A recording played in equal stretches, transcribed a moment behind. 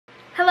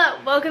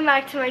up? Welcome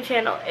back to my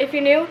channel. If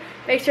you're new,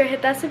 make sure to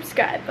hit that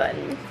subscribe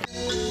button.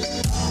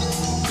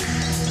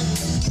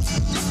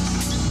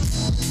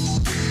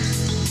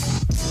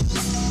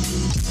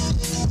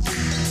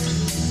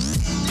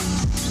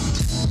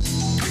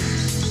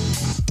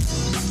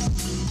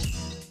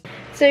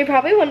 So you're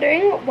probably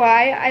wondering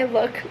why I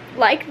look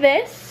like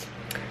this.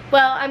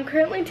 Well, I'm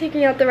currently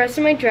taking out the rest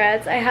of my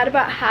dreads. I had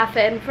about half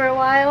in for a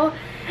while,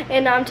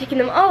 and now I'm taking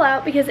them all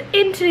out because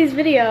in today's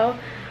video,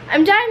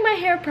 I'm dyeing my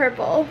hair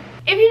purple.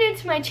 If you're new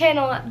to my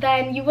channel,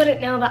 then you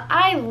wouldn't know that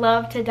I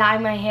love to dye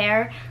my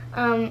hair.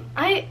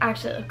 I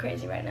actually look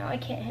crazy right now. I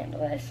can't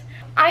handle this.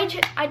 I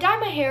dye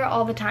my hair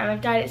all the time.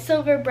 I've dyed it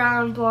silver,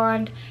 brown,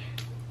 blonde,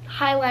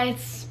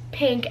 highlights,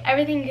 pink,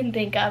 everything you can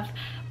think of.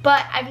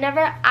 But I've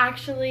never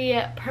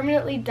actually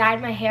permanently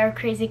dyed my hair a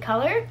crazy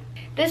color.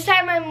 This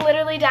time I'm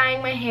literally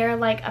dyeing my hair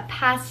like a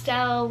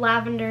pastel,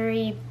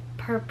 lavendery,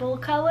 purple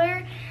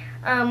color.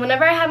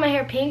 Whenever I had my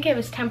hair pink, it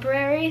was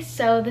temporary,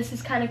 so this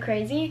is kind of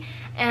crazy.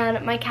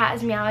 And my cat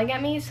is meowing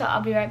at me, so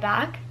I'll be right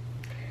back.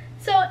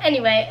 So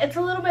anyway, it's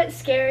a little bit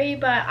scary,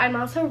 but I'm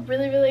also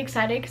really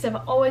excited because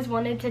I've always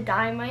wanted to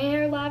dye my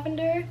hair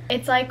lavender.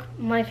 It's like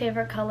my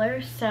favorite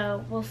color,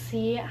 so we'll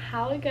see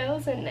how it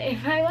goes and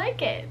if I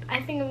like it.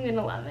 I think I'm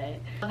gonna love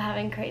it. I love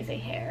having crazy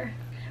hair,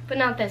 but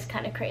not this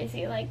kind of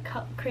crazy, like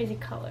crazy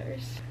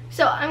colors.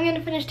 So I'm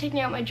gonna finish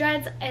taking out my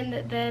dreads,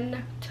 and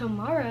then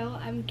tomorrow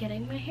I'm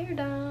getting my hair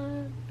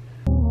done.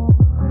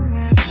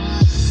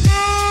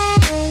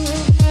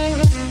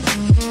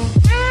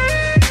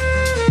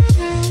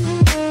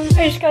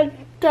 I just got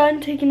done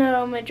taking out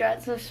all my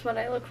dreads. This is what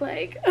I look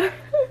like.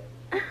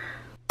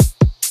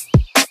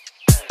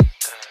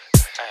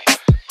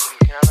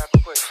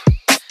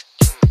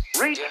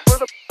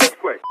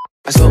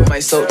 I sold my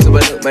soul to a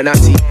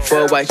Illuminati for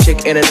a white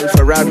chick and a new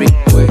Ferrari.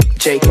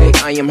 JK,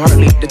 I am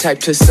hardly the type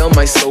to sell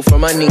my soul for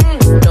money.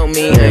 Know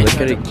me, I ain't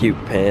look at her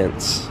cute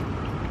pants.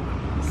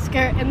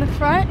 Skirt in the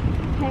front,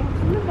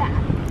 pants in the back.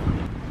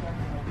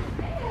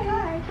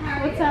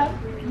 Hi. What's up?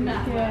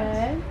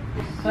 Good.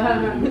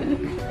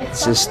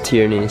 This is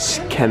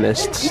Tierney's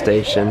chemist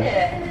station.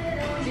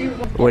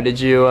 What did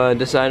you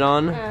decide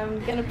on?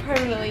 I'm gonna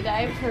permanently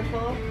dye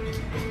purple.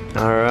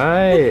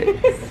 Alright.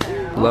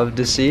 Love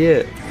to see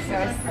it. So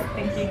I was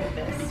thinking of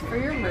this for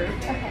your roof.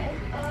 Okay.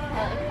 I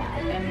like that.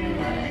 And then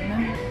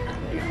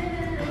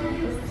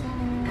this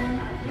one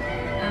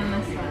and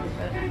this one.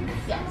 But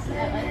Yes, I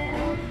like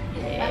that.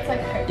 That's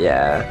like perfect.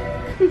 Yeah.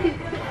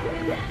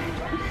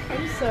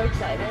 I'm so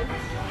excited.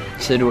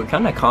 Sid, what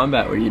kind of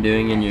combat were you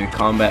doing in your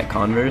combat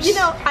Converse? You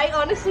know, I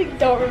honestly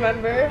don't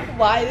remember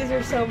why these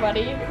are so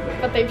muddy,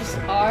 but they just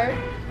are.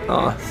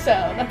 Aw. So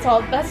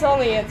that's the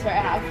only answer I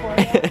have for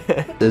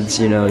you. It's,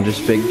 you know,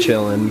 just big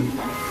chillin'.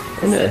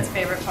 Sid's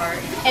favorite part.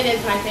 It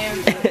is my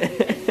favorite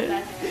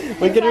part.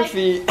 Look at her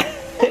feet.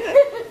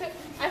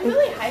 I'm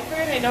really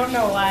hyper and I don't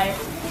know why.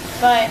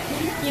 But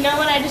you know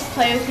when I just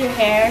play with your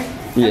hair?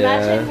 Yeah.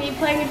 Imagine me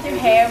playing with your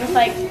hair with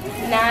like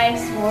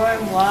nice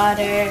warm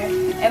water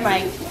and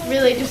like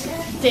really just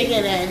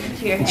digging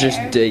into your hair. Just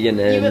digging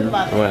in. You would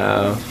love it.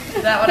 Wow.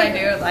 Is that what I do?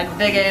 Is I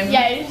dig in?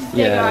 Yeah, you just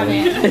dig on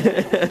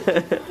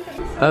it.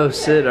 Oh,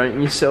 Sid, aren't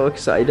you so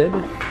excited?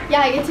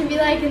 Yeah, I get to be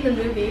like in the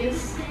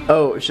movies.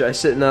 Oh, should I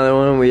sit in another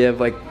one? We have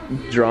like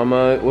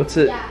drama. What's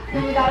it? Yeah,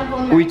 then we got a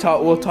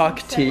whole We'll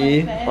talk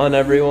tea on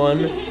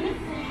everyone.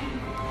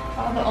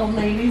 All the old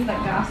ladies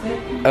that gossip.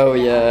 Oh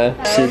yeah.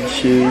 Sid's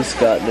shoes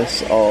got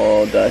this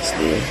all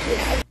dusty.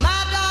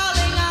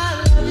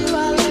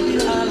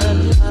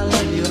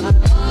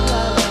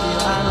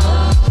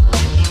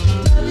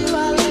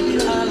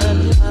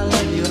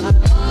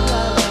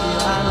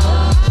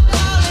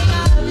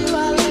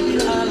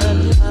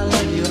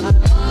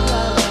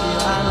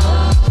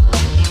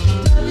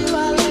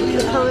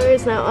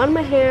 Now on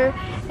my hair,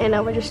 and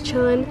now we're just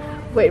chilling,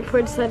 waiting for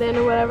it to set in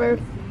or whatever,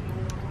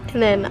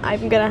 and then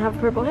I'm gonna have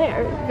purple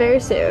hair very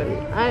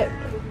soon.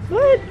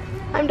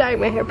 I'm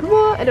dyeing my hair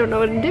purple. I don't know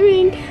what I'm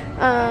doing.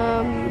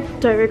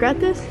 Do I regret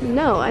this?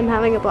 No, I'm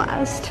having a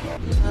blast.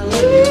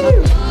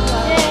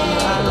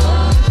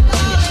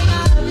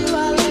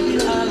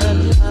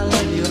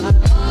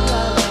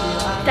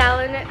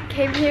 Dallin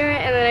came here,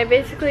 and then I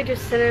basically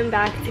just sent him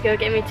back to go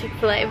get me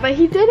Chick-fil-A, but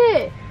he did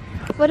it.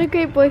 What a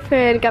great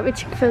boyfriend. Got me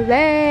Chick-fil-A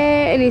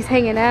and he's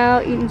hanging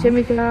out eating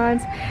Jimmy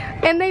John's.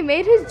 And they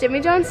made his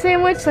Jimmy John's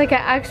sandwich like an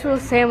actual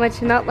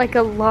sandwich, not like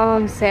a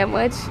long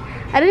sandwich.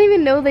 I didn't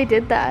even know they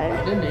did that.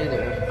 I didn't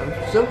either.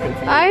 I'm so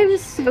confused. I'm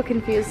just so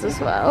confused as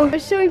well. I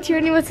was showing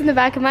Tierney what's in the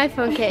back of my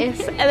phone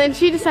case, and then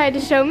she decided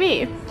to show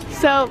me.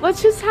 So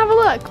let's just have a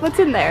look. What's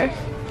in there?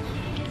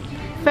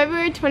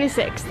 February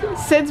 26th,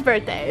 Sid's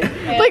birthday.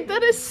 Like,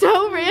 that is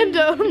so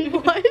random.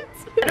 What?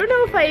 I don't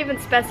know if I even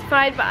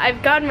specified, but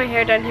I've gotten my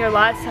hair done here a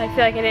lot, so I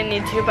feel like I didn't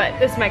need to, but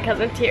this is my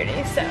cousin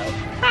Tierney, so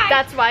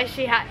that's why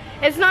she had.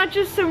 It's not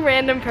just some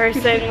random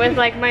person with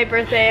like my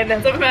birthday and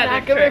the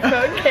back of her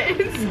phone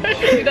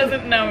case. She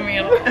doesn't know me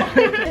at all.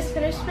 Just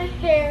finished my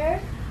hair.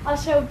 I'll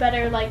show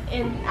better like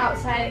in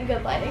outside and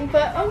good lighting,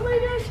 but oh my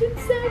gosh,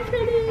 it's so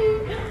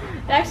pretty.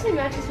 It actually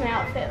matches my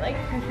outfit like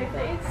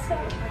perfectly. It's so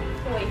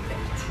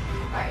perfect.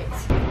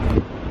 Alright.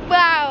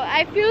 Wow,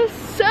 I feel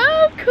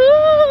so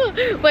cool.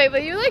 Wait, will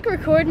you like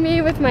record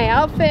me with my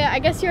outfit? I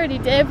guess you already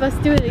did. Let's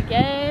do it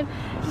again.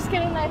 Just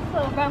get a nice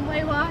little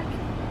runway walk.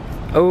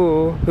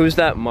 Oh, who's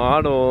that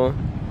model?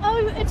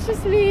 Oh, it's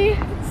just me,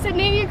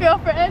 Sydney, your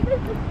girlfriend.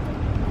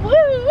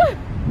 Woo!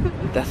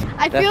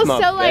 I feel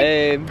so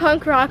like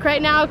punk rock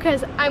right now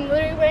because I'm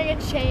literally wearing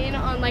a chain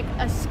on like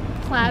a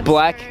plaid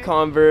black skirt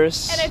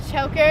Converse and a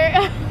choker.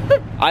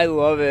 I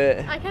love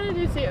it. I kind of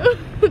do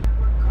too.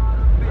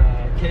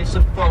 Case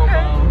of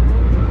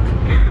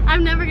FOMO.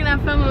 I'm never gonna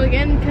have FOMO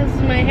again because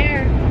of my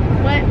hair.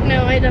 What?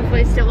 No, I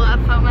definitely still will have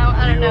FOMO.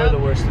 I don't know. You are the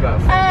worst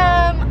about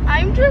FOMO.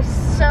 I'm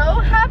just so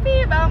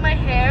happy about my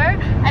hair.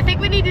 I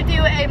think we need to do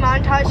a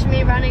montage of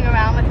me running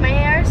around with my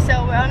hair.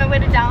 So we're on our way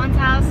to Dallin's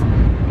house,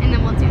 and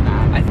then we'll do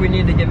that. I think we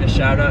need to give a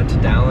shout out to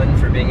Dallin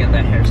for being at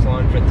that hair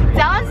salon for 3 hours.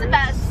 Dallin's the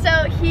best.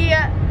 So he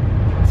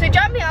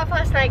dropped me off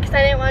last night because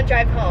I didn't want to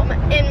drive home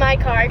in my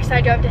car because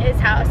I drove to his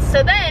house.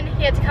 So then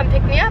he had to come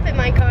pick me up in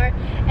my car,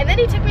 and then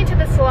he took me to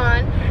the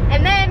salon,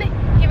 and then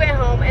he went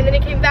home, and then he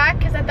came back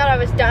because I thought I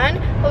was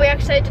done, but we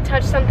actually had to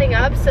touch something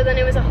up, so then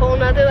it was a whole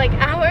nother like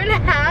hour and a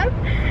half,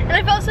 and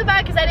I felt so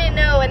bad because I didn't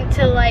know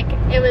until like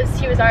he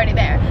was already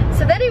there.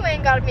 So then he went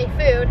and got me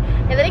food,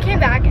 and then he came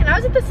back, and I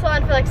was at the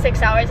salon for like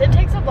 6 hours. It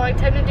takes a long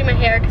time to do my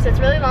hair because it's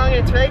really long and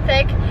it's really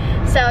thick.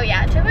 So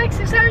yeah, it took like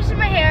 6 hours to do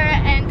my hair,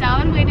 and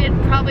Dallin waited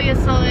probably a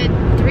solid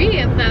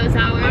 3 of those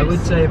hours. I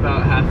would say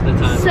about half the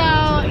time.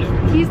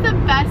 So he's the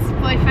best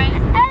boyfriend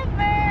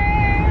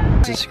ever.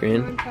 What's the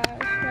screen?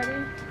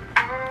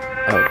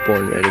 Oh,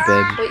 born ready,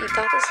 babe. Wait, you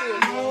thought this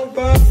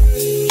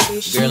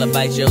was Girl, I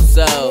bite your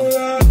soul.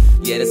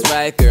 Yeah, that's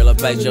right, girl, I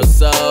bite your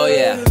soul,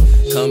 yeah.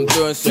 Come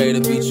through and straight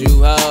to beat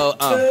you, ho.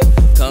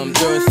 Come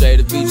through and straight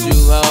to beat you,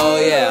 ho,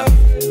 yeah.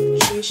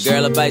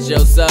 Girl, I bite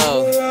your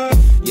soul.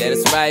 Yeah,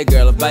 that's right,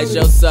 girl, I bite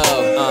your soul.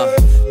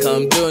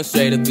 Come through and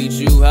straight to beat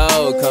you,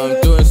 ho. Come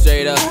through and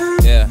straight up,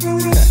 yeah.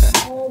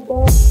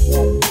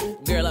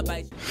 Girl, I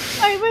bite.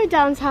 Alright, we're at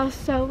Dallin's house,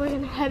 so we're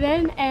gonna head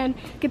in and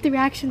get the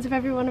reactions of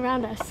everyone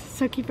around us.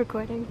 So keep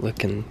recording.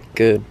 Looking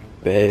good,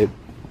 babe.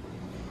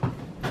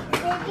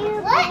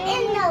 What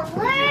in the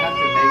world?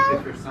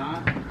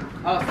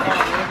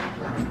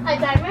 I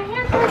dyed my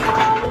hair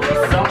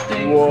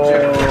purple.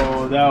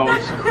 Whoa, that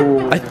was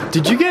cool.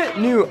 Did you get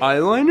new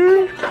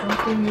eyeliner?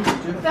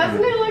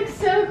 Doesn't it look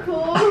so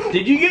cool?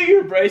 Did you get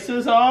your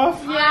braces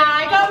off? Yeah,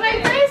 I got my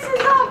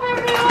braces off,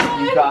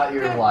 everyone. You got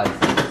your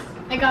license.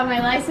 I got my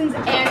license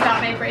and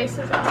got my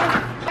braces off.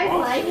 I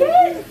like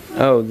it.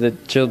 Oh, the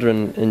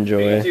children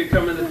enjoy. Did you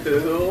come in the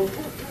pool?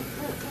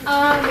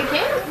 We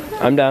can.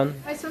 I'm down.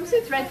 My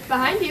swimsuit's right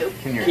behind you.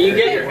 Can you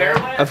get your hair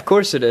wet? Of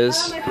course it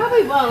is. I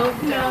probably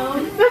won't,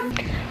 no.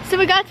 So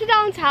we got to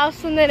Dallin's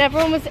house and then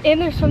everyone was in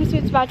their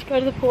swimsuits about to go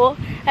to the pool,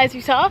 as you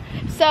saw.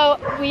 So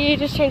we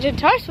just changed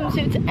into our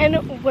swimsuits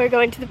and we're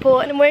going to the pool,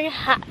 and I'm wearing a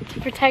hat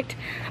to protect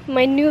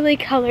my newly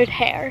colored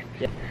hair.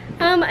 Yeah.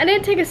 I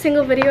didn't take a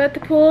single video at the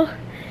pool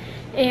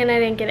and I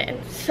didn't get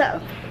in, so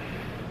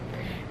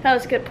that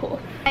was a good pool.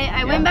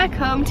 I went back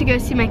home to go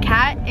see my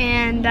cat,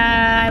 and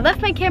I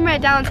left my camera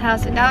at Dallin's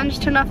house, and Dallin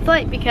just turned off the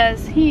light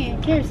because he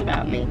cares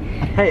about me.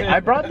 Hey, I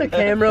brought the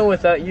camera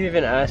without you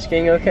even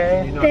asking,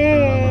 okay?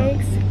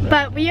 Thanks.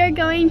 But we are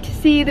going to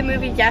see the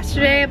movie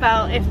yesterday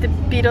about if the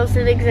Beatles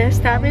did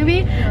exist, that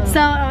movie. So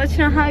I'll let you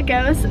know how it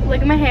goes.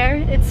 Look at my hair,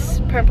 it's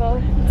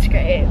purple, it's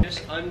great.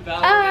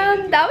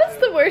 That was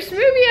the worst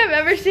movie I've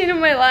ever seen in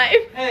my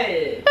life.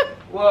 Hey,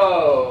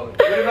 whoa.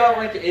 What about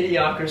like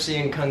Idiocracy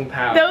and Kung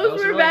Pao?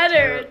 Those were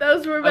better,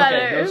 those were better.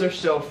 Okay, those are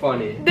so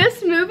funny.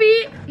 This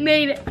movie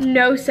made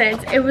no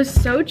sense. It was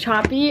so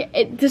choppy.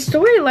 The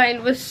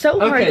storyline was so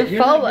hard to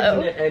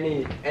follow.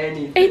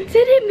 Anything. It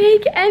didn't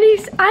make any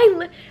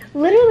sense.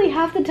 Literally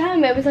half the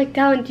time I was like,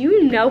 Dallin, do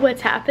you know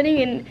what's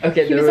happening? And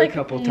okay, he was like, a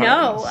couple times.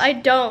 No, I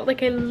don't.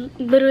 Like, I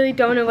literally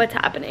don't know what's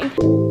happening.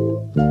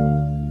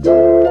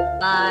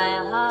 My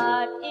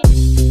heart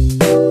is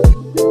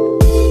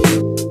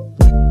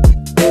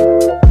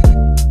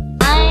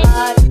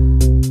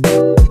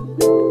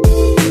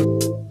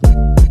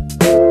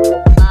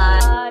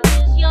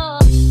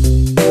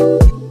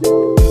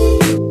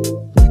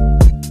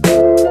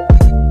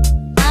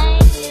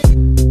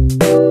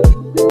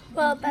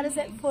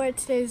for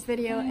today's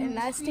video, and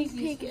that sneak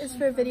peek is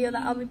for a video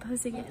that I'll be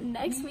posting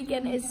next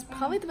weekend. It's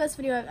probably the best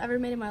video I've ever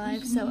made in my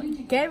life, so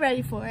get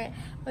ready for it.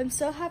 I'm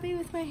so happy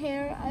with my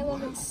hair. I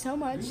love it so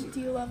much. Do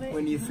you love it?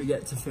 When you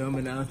forget to film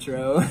an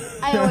outro.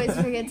 I always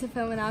forget to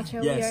film an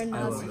outro. Yes, we are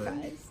not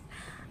surprised.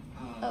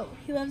 Oh,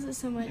 he loves it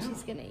so much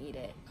he's gonna eat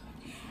it.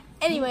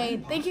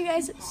 Anyway, thank you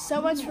guys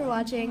so much for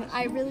watching.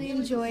 I really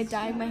enjoyed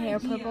dyeing my hair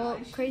purple.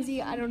 Crazy,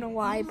 I don't know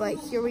why, but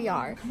here we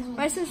are.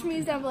 My social media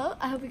is down below.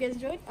 I hope you guys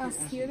enjoyed. I'll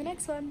see you in the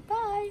next one.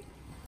 Bye!